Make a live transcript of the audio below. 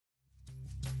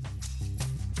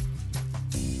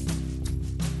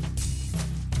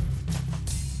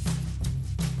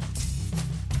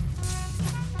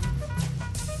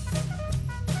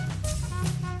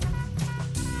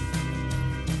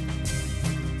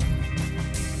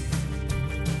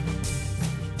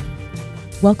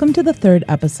Welcome to the third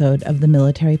episode of the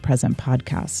Military Present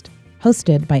podcast,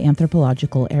 hosted by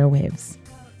Anthropological Airwaves.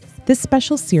 This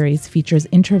special series features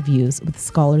interviews with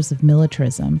scholars of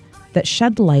militarism that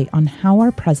shed light on how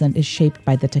our present is shaped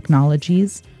by the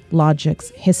technologies, logics,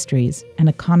 histories, and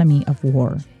economy of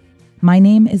war. My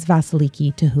name is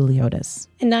Vasiliki Tahuliotis.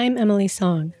 And I'm Emily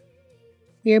Song.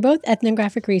 We are both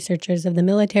ethnographic researchers of the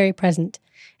military present,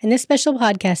 and this special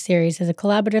podcast series is a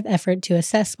collaborative effort to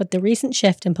assess what the recent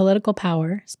shift in political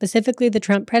power, specifically the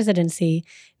Trump presidency,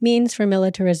 means for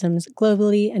militarisms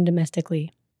globally and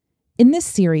domestically. In this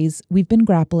series, we've been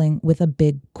grappling with a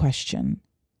big question.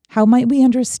 How might we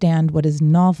understand what is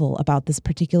novel about this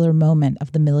particular moment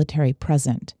of the military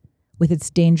present, with its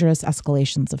dangerous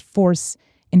escalations of force,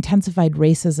 intensified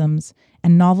racisms,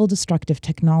 and novel destructive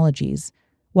technologies,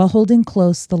 while holding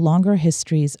close the longer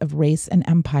histories of race and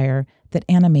empire that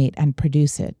animate and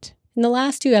produce it? In the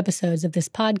last two episodes of this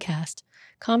podcast,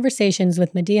 conversations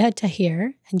with Madiha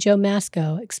Tahir and Joe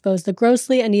Masco expose the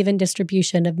grossly uneven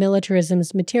distribution of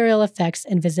militarism's material effects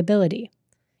and visibility.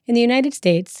 In the United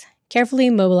States, carefully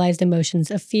mobilized emotions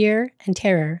of fear and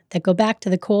terror that go back to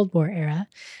the Cold War era,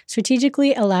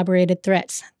 strategically elaborated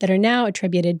threats that are now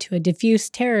attributed to a diffuse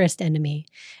terrorist enemy,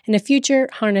 and a future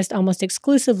harnessed almost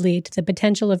exclusively to the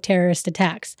potential of terrorist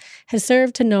attacks, has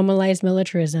served to normalize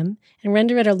militarism and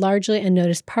render it a largely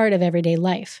unnoticed part of everyday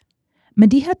life.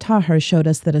 Madiha Tahir showed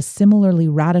us that a similarly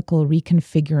radical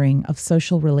reconfiguring of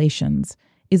social relations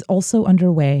is also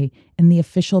underway in the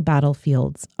official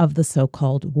battlefields of the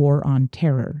so-called War on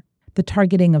Terror. The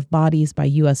targeting of bodies by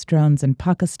U.S. drones in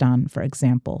Pakistan, for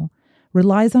example,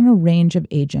 relies on a range of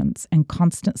agents and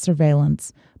constant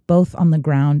surveillance, both on the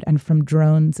ground and from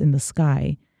drones in the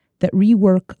sky, that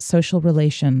rework social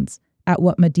relations at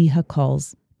what Madiha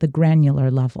calls the granular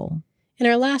level. In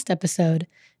our last episode,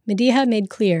 Madiha made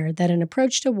clear that an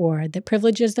approach to war that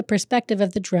privileges the perspective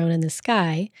of the drone in the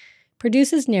sky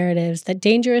produces narratives that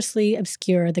dangerously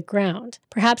obscure the ground,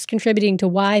 perhaps contributing to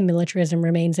why militarism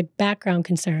remains a background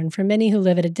concern for many who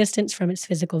live at a distance from its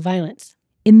physical violence.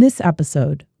 In this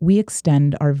episode, we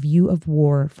extend our view of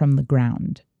war from the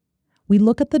ground. We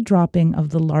look at the dropping of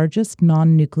the largest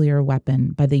non-nuclear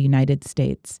weapon by the United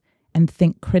States and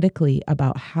think critically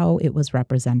about how it was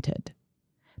represented.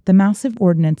 The massive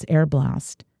ordnance air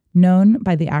blast, known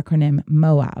by the acronym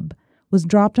MOAB, was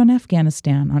dropped on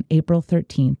Afghanistan on April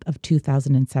 13th of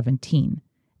 2017,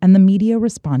 and the media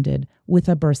responded with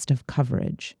a burst of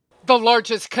coverage. The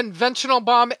largest conventional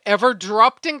bomb ever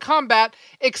dropped in combat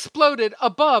exploded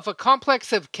above a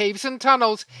complex of caves and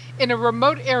tunnels in a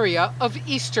remote area of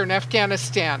eastern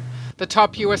Afghanistan. The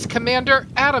top U.S. commander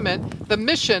adamant the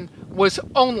mission was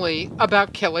only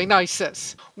about killing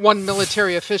ISIS. One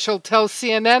military official tells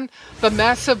CNN the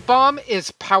massive bomb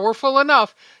is powerful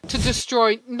enough to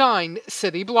destroy 9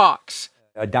 city blocks.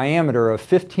 A diameter of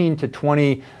 15 to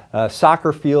 20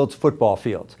 soccer fields, football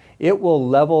fields. It will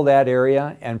level that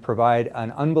area and provide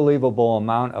an unbelievable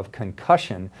amount of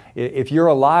concussion. If you're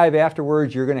alive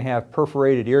afterwards, you're going to have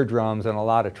perforated eardrums and a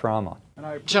lot of trauma.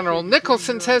 General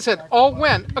Nicholson says it all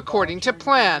went according to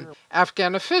plan.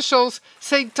 Afghan officials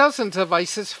say dozens of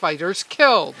ISIS fighters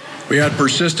killed. We had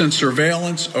persistent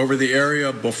surveillance over the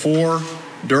area before,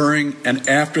 during, and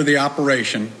after the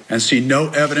operation and see no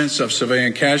evidence of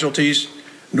civilian casualties,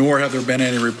 nor have there been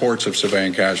any reports of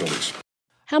civilian casualties.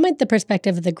 How might the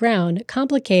perspective of the ground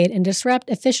complicate and disrupt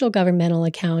official governmental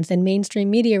accounts and mainstream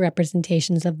media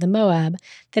representations of the MOAB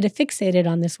that have fixated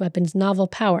on this weapon's novel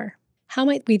power? How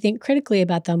might we think critically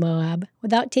about the MOAB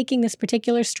without taking this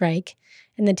particular strike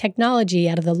and the technology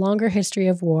out of the longer history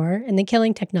of war and the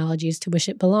killing technologies to which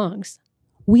it belongs?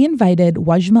 We invited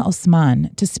Wajma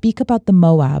Osman to speak about the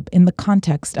MOAB in the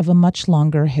context of a much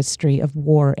longer history of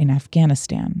war in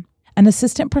Afghanistan. An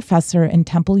assistant professor in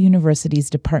Temple University's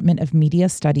Department of Media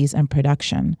Studies and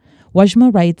Production,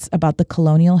 Wajma writes about the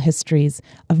colonial histories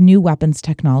of new weapons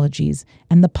technologies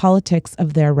and the politics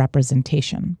of their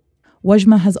representation.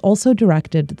 Wajma has also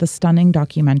directed the stunning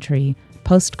documentary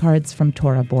Postcards from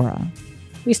Tora Bora.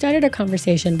 We started our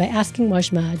conversation by asking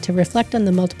Wajma to reflect on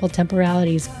the multiple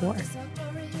temporalities of war.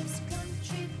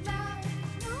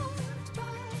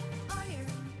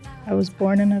 I was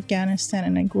born in Afghanistan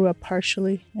and I grew up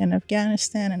partially in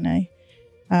Afghanistan,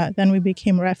 and then we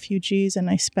became refugees, and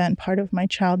I spent part of my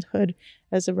childhood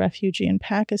as a refugee in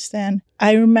Pakistan.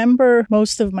 I remember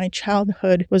most of my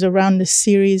childhood was around the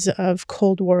series of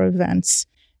Cold War events.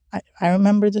 I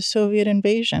remember the Soviet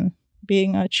invasion,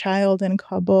 being a child in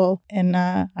Kabul. And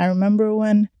I remember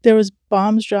when there was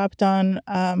bombs dropped on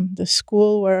the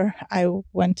school where I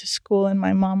went to school and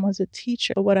my mom was a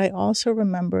teacher. What I also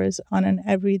remember is on an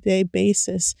everyday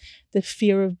basis, the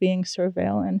fear of being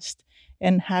surveillanced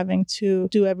and having to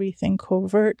do everything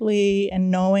covertly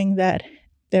and knowing that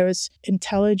there's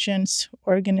intelligence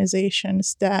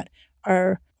organizations that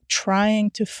are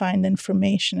trying to find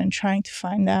information and trying to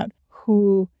find out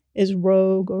who is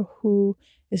rogue or who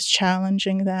is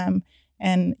challenging them.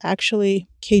 And actually,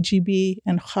 KGB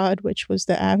and Khad, which was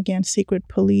the Afghan secret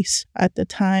police at the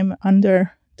time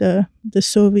under the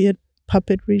Soviet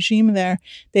puppet regime there,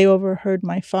 they overheard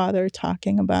my father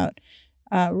talking about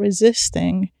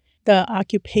resisting the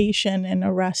occupation and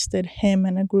arrested him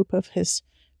and a group of his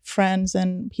friends,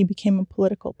 and he became a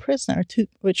political prisoner,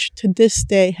 which to this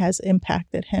day has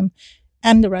impacted him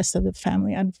and the rest of the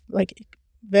family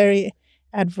very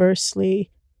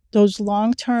adversely. Those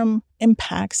long-term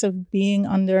impacts of being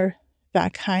under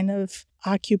that kind of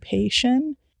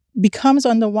occupation becomes,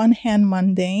 on the one hand,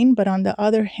 mundane, but on the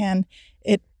other hand,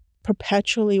 it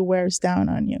perpetually wears down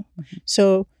on you. Mm-hmm.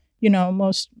 So,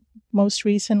 most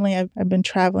recently, I've been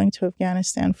traveling to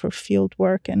Afghanistan for field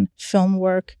work and film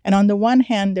work. And on the one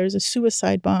hand, there's a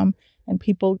suicide bomb and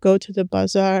people go to the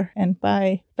bazaar and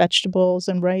buy vegetables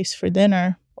and rice for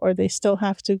dinner, or they still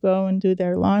have to go and do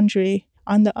their laundry.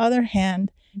 On the other hand,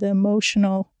 the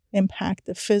emotional impact,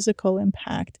 the physical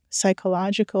impact,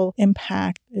 psychological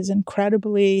impact is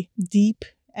incredibly deep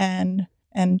and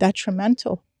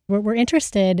detrimental. We're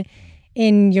interested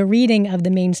in your reading of the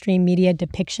mainstream media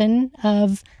depiction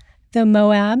of the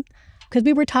Moab, because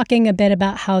we were talking a bit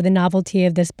about how the novelty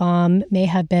of this bomb may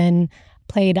have been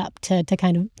played up to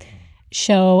kind of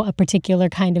show a particular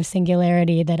kind of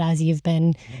singularity that, as you've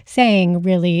been saying,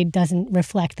 really doesn't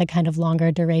reflect the kind of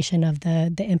longer duration of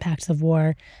the impacts of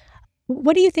war.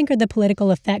 What do you think are the political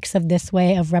effects of this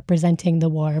way of representing the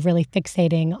war, of really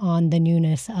fixating on the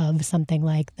newness of something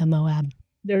like the Moab?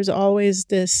 There's always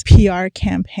this PR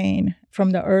campaign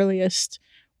from the earliest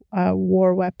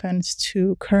war weapons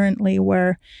to currently,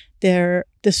 where they're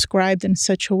described in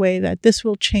such a way that this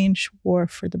will change war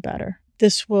for the better.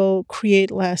 This will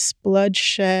create less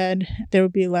bloodshed. There will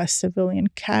be less civilian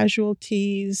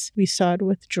casualties. We saw it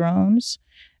with drones,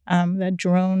 that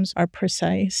drones are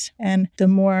precise. And the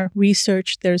more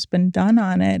research there's been done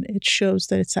on it, it shows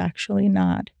that it's actually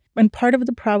not. And part of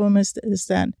the problem is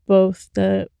that both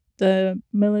the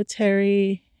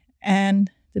military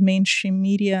and the mainstream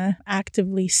media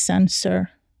actively censor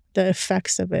the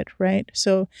effects of it, right?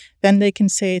 So then they can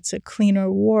say it's a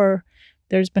cleaner war.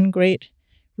 There's been great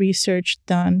research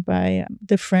done by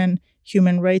different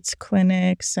human rights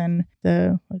clinics and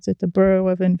the Bureau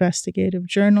of Investigative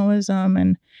Journalism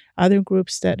and other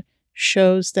groups that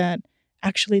shows that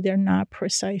actually they're not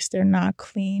precise, they're not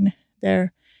clean,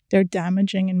 they're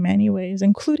damaging in many ways,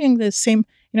 including the same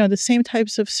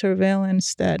types of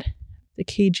surveillance that the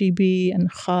KGB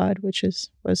and Khad, which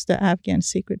was the Afghan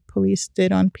secret police,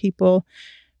 did on people,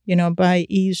 by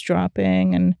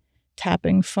eavesdropping and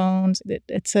tapping phones.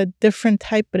 It's a different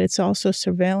type, but it's also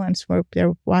surveillance where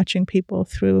they're watching people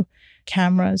through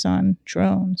cameras on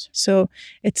drones. So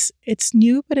it's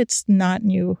new, but it's not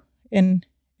new in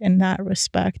that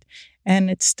respect. And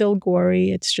it's still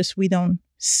gory. It's just we don't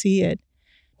see it.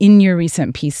 In your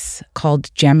recent piece called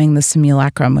Jamming the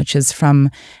Simulacrum, which is from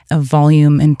a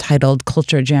volume entitled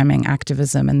Culture Jamming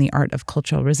Activism and the Art of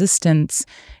Cultural Resistance,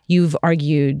 you've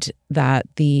argued that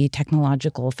the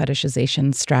technological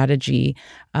fetishization strategy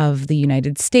of the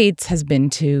United States has been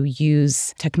to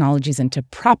use technologies and to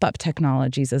prop up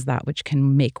technologies as that which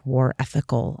can make war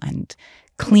ethical and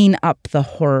clean up the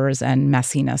horrors and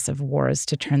messiness of wars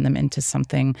to turn them into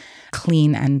something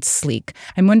clean and sleek.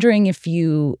 I'm wondering if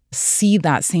you see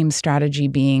that same strategy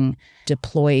being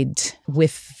deployed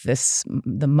with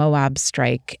the Moab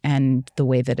strike and the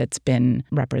way that it's been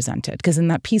represented. Because in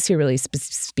that piece, you're really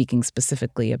speaking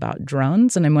specifically about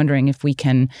drones. And I'm wondering if we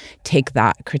can take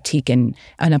that critique and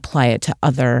apply it to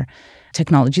other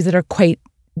technologies that are quite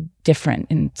different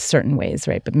in certain ways,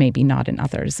 right? But maybe not in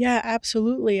others. Yeah,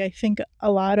 absolutely. I think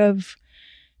a lot of,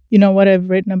 what I've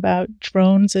written about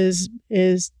drones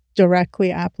is directly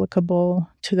applicable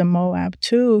to the Moab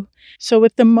too. So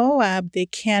with the Moab, they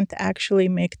can't actually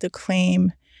make the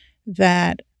claim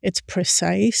that it's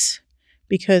precise,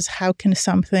 because how can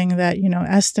something that,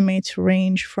 estimates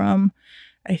range from,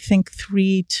 I think,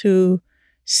 3 to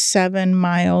 7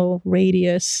 mile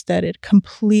radius, that it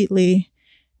completely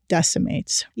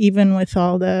decimates. Even with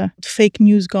all the fake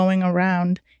news going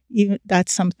around, even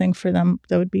that's something for them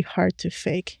that would be hard to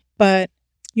fake. But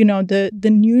the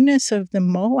newness of the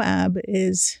Moab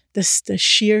is the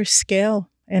sheer scale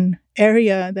and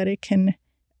area that it can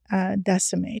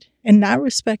decimate. In that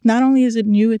respect, not only is it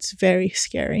new, it's very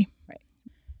scary. Right.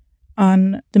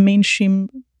 On the mainstream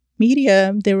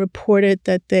media, they reported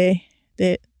that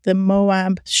the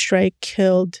Moab strike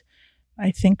killed,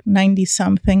 I think,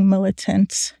 90-something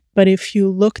militants. But if you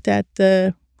looked at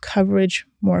the coverage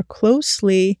more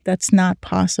closely, that's not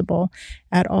possible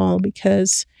at all,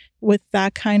 because with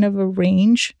that kind of a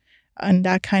range and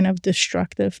that kind of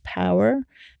destructive power,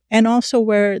 and also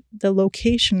where the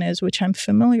location is, which I'm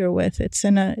familiar with, it's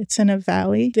in a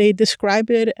valley. They describe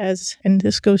it as, and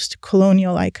this goes to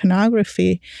colonial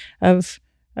iconography of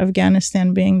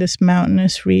Afghanistan being this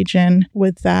mountainous region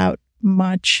without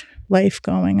much life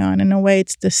going on. In a way,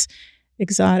 it's this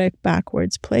exotic,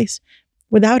 backwards place.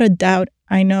 Without a doubt,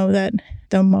 I know that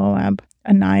the Moab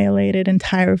annihilated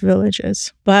entire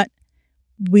villages, but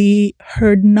we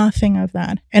heard nothing of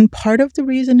that. And part of the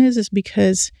reason is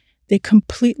because they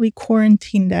completely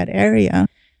quarantined that area.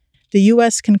 The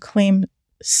U.S. can claim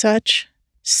such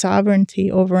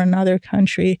sovereignty over another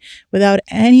country without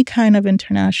any kind of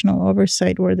international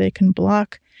oversight, where they can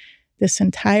block this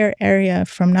entire area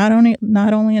from not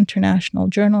only international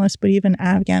journalists, but even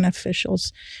Afghan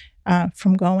officials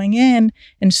from going in.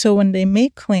 And so when they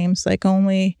make claims like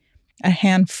only a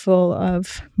handful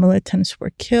of militants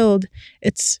were killed,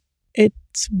 it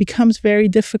becomes very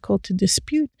difficult to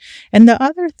dispute. And the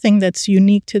other thing that's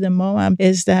unique to the Moab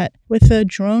is that with a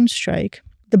drone strike,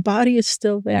 the body is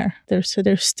still there. So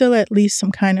there's still at least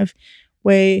some kind of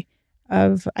way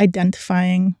of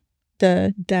identifying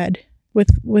the dead.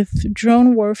 With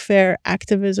drone warfare,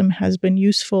 activism has been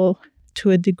useful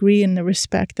to a degree in the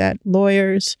respect that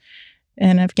lawyers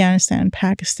in Afghanistan and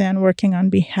Pakistan working on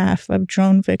behalf of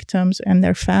drone victims and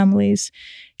their families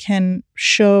can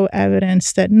show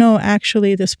evidence that, no,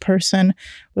 actually this person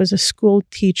was a school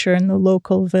teacher in the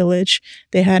local village.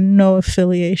 They had no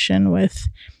affiliation with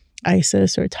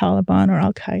ISIS or Taliban or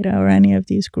Al-Qaeda or any of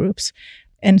these groups.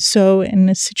 And so in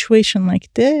a situation like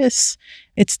this,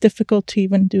 it's difficult to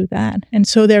even do that. And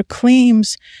so their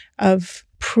claims of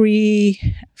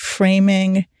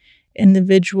pre-framing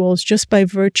individuals just by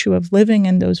virtue of living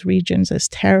in those regions as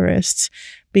terrorists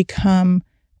become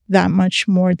that much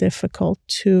more difficult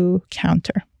to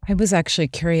counter. I was actually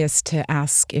curious to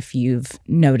ask if you've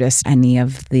noticed any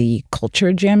of the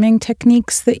culture jamming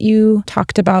techniques that you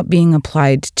talked about being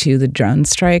applied to the drone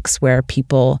strikes, where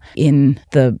people in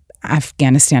the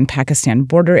Afghanistan-Pakistan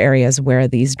border areas where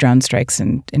these drone strikes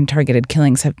and targeted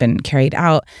killings have been carried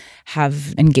out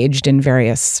have engaged in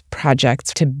various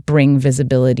projects to bring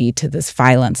visibility to this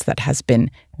violence that has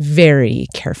been very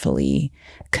carefully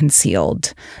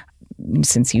concealed.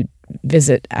 Since you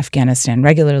visit Afghanistan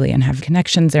regularly and have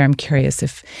connections there, I'm curious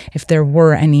if there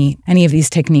were any of these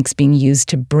techniques being used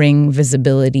to bring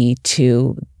visibility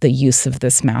to the use of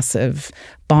this massive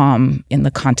bomb in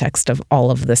the context of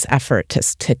all of this effort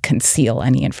to conceal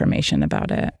any information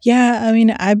about it. Yeah, I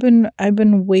mean, I've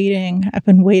been waiting. I've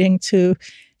been waiting to,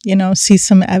 see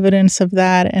some evidence of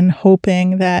that, and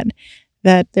hoping that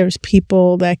there's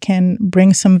people that can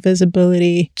bring some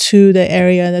visibility to the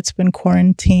area that's been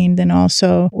quarantined, and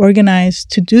also organize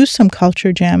to do some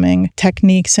culture jamming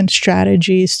techniques and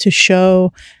strategies to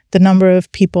show the number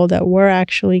of people that were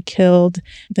actually killed,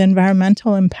 the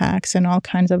environmental impacts, and all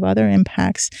kinds of other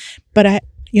impacts. But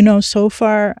so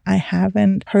far I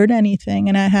haven't heard anything,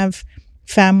 and I have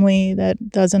family that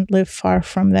doesn't live far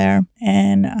from there.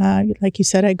 And like you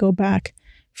said, I go back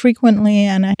frequently,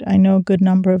 and I know a good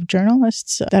number of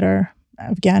journalists that are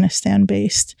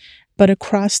Afghanistan-based. But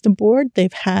across the board,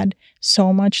 they've had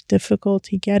so much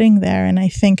difficulty getting there. And I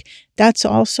think that's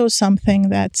also something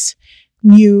that's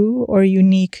new or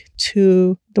unique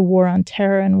to the war on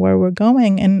terror and where we're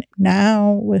going. And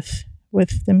now with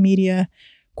the media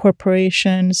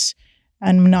corporations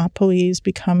and monopolies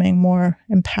becoming more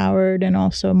empowered and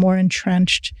also more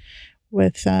entrenched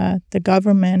with the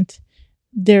government,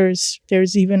 there's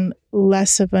even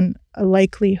less of a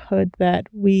likelihood that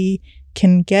we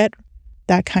can get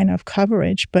that kind of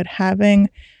coverage. But having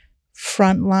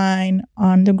frontline,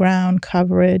 on-the-ground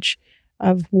coverage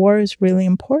of war is really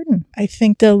important. I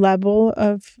think the level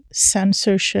of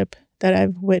censorship that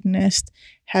I've witnessed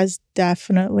has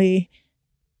definitely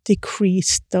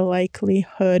decreased the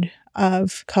likelihood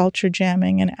of culture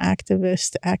jamming and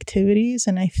activist activities.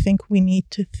 And I think we need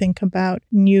to think about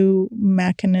new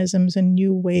mechanisms and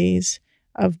new ways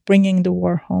of bringing the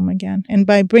war home again. And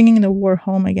by bringing the war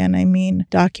home again, I mean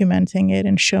documenting it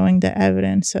and showing the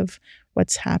evidence of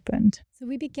what's happened. So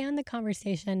we began the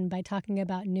conversation by talking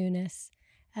about newness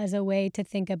as a way to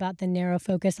think about the narrow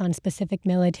focus on specific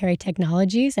military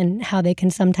technologies and how they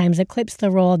can sometimes eclipse the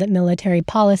role that military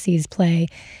policies play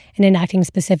in enacting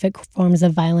specific forms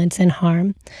of violence and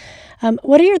harm.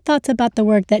 What are your thoughts about the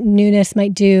work that newness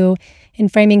might do in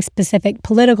framing specific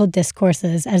political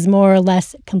discourses as more or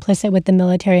less complicit with the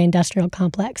military-industrial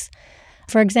complex?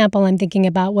 For example, I'm thinking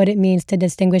about what it means to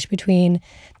distinguish between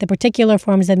the particular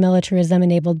forms of militarism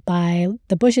enabled by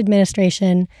the Bush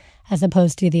administration as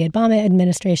opposed to the Obama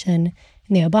administration,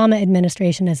 and the Obama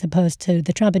administration as opposed to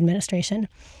the Trump administration.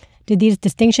 Did these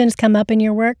distinctions come up in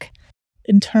your work?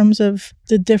 In terms of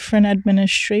the different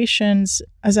administrations,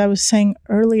 as I was saying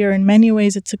earlier, in many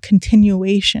ways it's a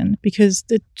continuation because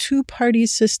the two-party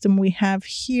system we have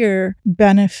here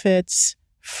benefits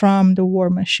from the war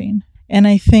machine. And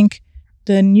I think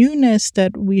the newness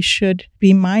that we should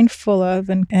be mindful of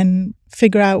and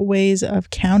figure out ways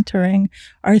of countering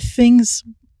are things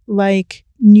like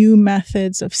new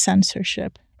methods of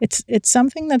censorship. It's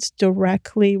something that's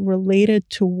directly related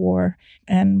to war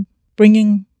and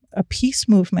bringing a peace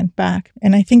movement back.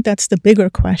 And I think that's the bigger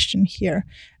question here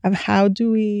of how do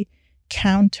we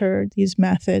counter these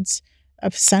methods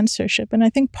of censorship? And I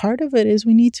think part of it is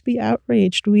we need to be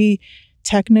outraged. We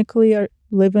technically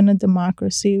live in a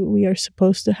democracy. We are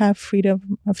supposed to have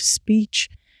freedom of speech.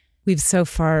 We've so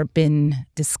far been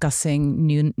discussing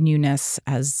newness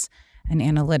as an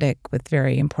analytic with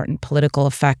very important political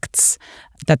effects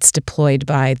that's deployed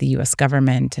by the U.S.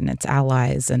 government and its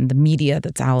allies and the media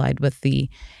that's allied with the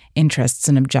interests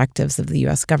and objectives of the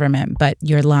U.S. government. But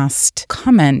your last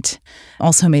comment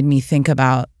also made me think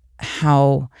about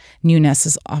how newness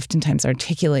is oftentimes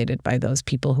articulated by those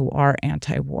people who are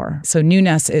anti-war. So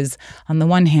newness is, on the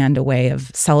one hand, a way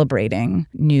of celebrating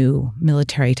new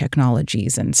military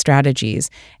technologies and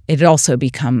strategies. It also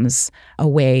becomes a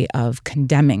way of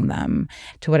condemning them.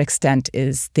 To what extent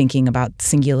is thinking about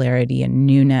singularity and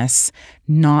newness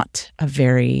not a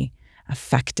very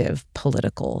effective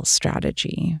political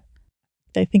strategy?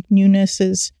 I think newness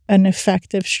is an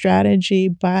effective strategy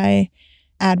by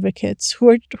advocates who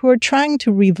are trying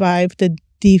to revive the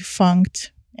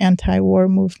defunct anti-war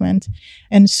movement.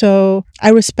 And so I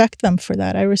respect them for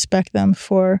that. I respect them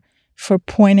for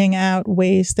pointing out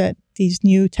ways that these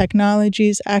new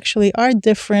technologies actually are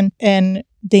different and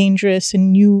dangerous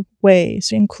in new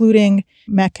ways, including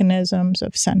mechanisms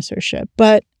of censorship.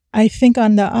 But I think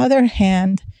on the other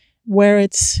hand, where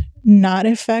it's not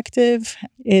effective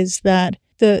is that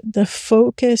the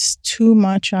focus too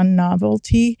much on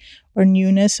novelty or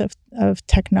newness of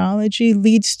technology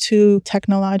leads to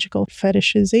technological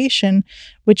fetishization,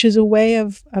 which is a way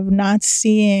of not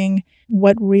seeing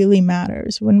what really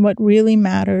matters, when what really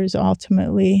matters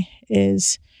ultimately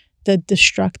is the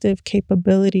destructive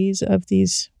capabilities of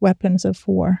these weapons of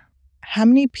war. How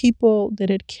many people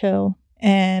did it kill?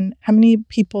 And how many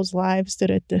people's lives did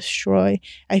it destroy?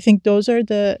 I think those are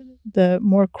the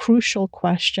more crucial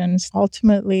questions.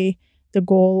 Ultimately, the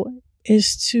goal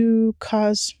is to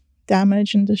cause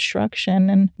damage and destruction.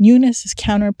 And newness is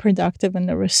counterproductive in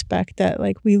the respect that,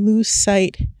 we lose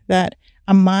sight that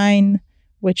a mine,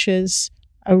 which is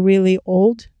a really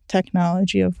old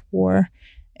technology of war,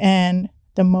 and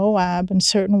the Moab in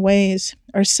certain ways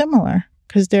are similar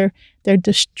because they're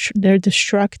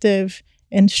destructive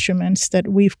instruments that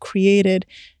we've created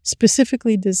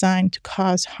specifically designed to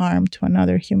cause harm to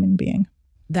another human being.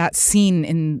 That scene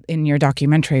in your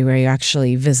documentary where you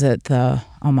actually visit the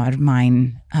Omar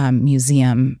Mine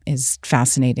Museum is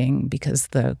fascinating because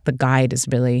the guide is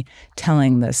really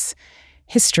telling this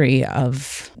history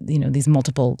of, these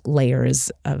multiple layers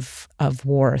of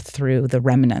war through the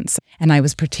remnants. And I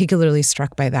was particularly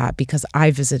struck by that because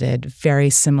I visited very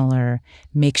similar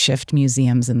makeshift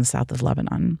museums in the south of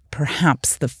Lebanon.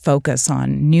 Perhaps the focus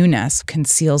on newness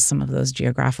conceals some of those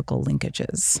geographical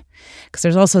linkages. Because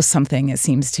there's also something, it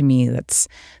seems to me, that's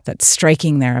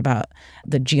striking there about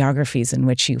the geographies in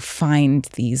which you find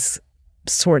these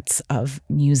sorts of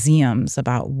museums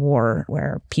about war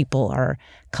where people are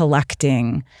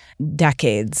collecting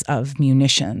decades of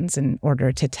munitions in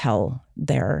order to tell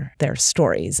their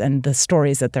stories. And the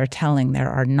stories that they're telling there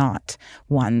are not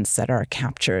ones that are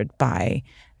captured by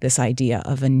this idea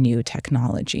of a new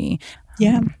technology.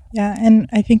 Yeah. And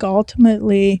I think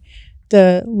ultimately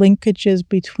the linkages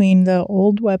between the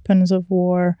old weapons of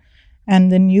war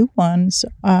and the new ones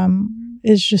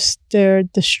is just their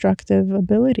destructive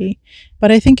ability.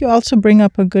 But I think you also bring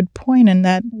up a good point in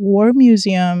that war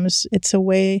museums, it's a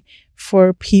way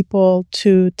for people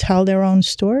to tell their own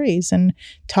stories and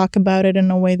talk about it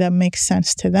in a way that makes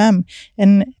sense to them.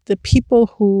 And the people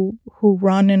who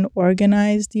run and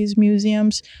organize these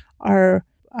museums are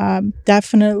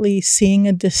definitely seeing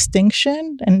a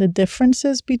distinction and the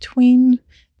differences between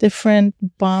different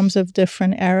bombs of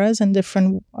different eras and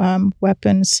different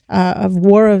weapons of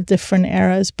war of different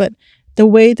eras. But the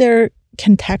way they're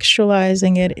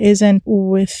contextualizing it isn't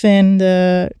within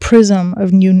the prism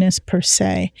of newness per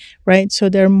se, right? So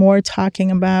they're more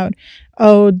talking about,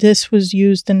 oh, this was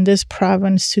used in this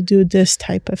province to do this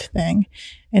type of thing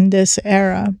in this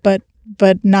era, but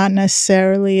not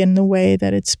necessarily in the way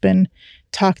that it's been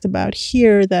talked about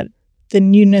here, that the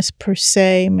newness per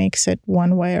se makes it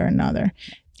one way or another.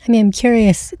 I mean, I'm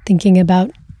curious, thinking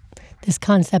about this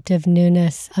concept of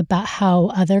newness, about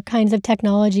how other kinds of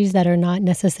technologies that are not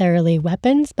necessarily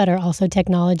weapons, but are also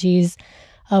technologies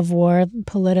of war,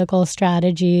 political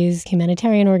strategies,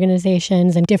 humanitarian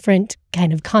organizations, and different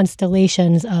kind of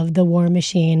constellations of the war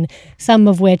machine, some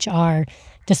of which are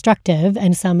destructive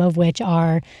and some of which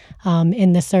are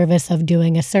in the service of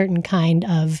doing a certain kind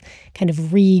of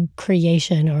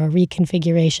recreation or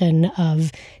reconfiguration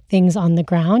of things on the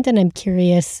ground. And I'm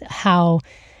curious how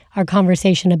our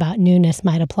conversation about newness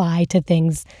might apply to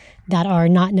things that are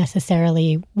not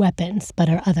necessarily weapons, but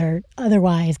are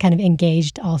otherwise kind of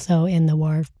engaged also in the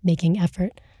war-making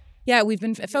effort. Yeah, we've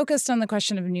been focused on the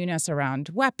question of newness around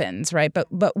weapons, right?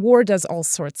 But war does all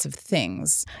sorts of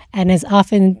things. And as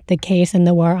often the case in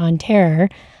the War on Terror,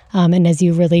 and as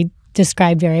you really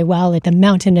described very well, the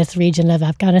mountainous region of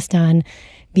Afghanistan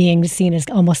being seen as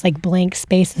almost like blank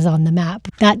spaces on the map.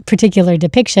 That particular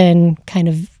depiction kind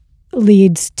of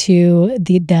leads to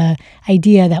the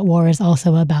idea that war is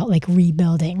also about like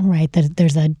rebuilding, right? That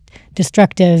there's a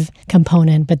destructive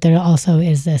component, but there also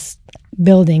is this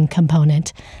building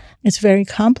component. It's very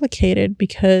complicated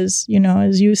because,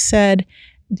 as you said,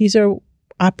 these are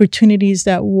opportunities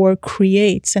that war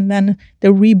creates, and then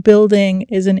the rebuilding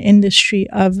is an industry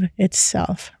of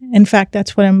itself. In fact,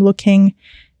 that's what I'm looking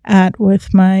at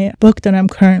with my book that I'm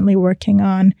currently working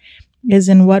on, is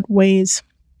in what ways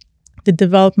the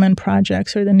development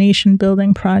projects or the nation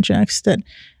building projects that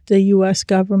the U.S.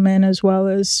 government as well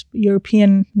as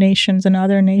European nations and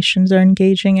other nations are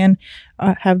engaging in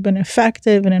have been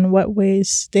effective, and in what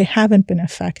ways they haven't been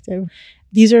effective.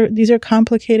 These are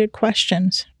complicated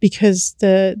questions because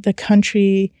the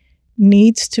country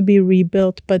needs to be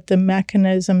rebuilt, but the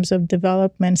mechanisms of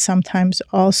development sometimes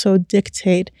also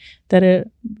dictate that a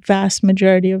vast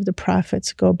majority of the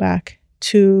profits go back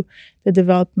to the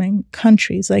developing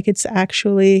countries. Like, it's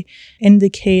actually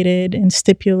indicated and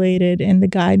stipulated in the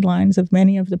guidelines of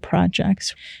many of the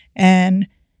projects. And,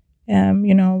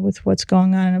 with what's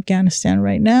going on in Afghanistan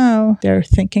right now, they're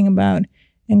thinking about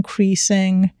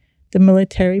increasing the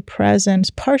military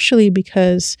presence, partially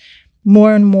because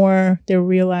more and more they're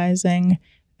realizing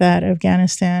that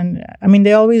Afghanistan,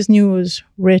 they always knew it was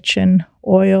rich in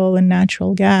oil and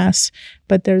natural gas,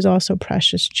 but there's also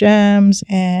precious gems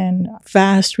and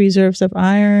vast reserves of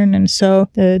iron. And so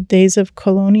the days of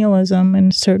colonialism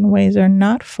in certain ways are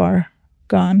not far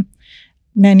gone.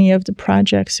 Many of the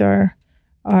projects are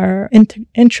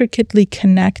intricately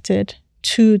connected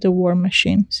to the war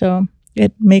machine. So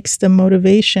it makes the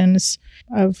motivations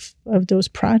of those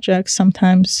projects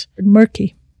sometimes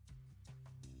murky.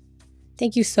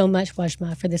 Thank you so much,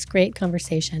 Wajma, for this great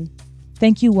conversation.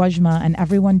 Thank you, Wajma, and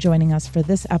everyone joining us for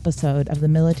this episode of the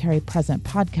Military Present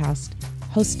podcast,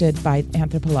 hosted by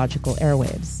Anthropological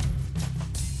Airwaves.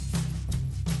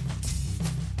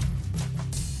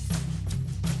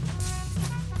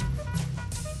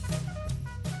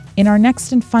 In our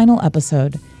next and final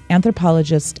episode,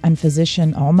 anthropologist and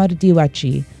physician Omar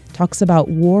Diwachi talks about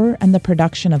war and the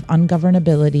production of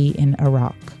ungovernability in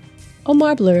Iraq.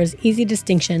 Omar blurs easy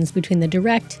distinctions between the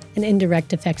direct and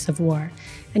indirect effects of war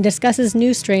and discusses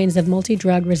new strains of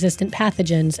multi-drug resistant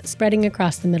pathogens spreading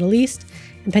across the Middle East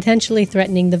and potentially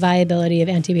threatening the viability of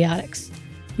antibiotics.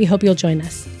 We hope you'll join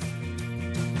us.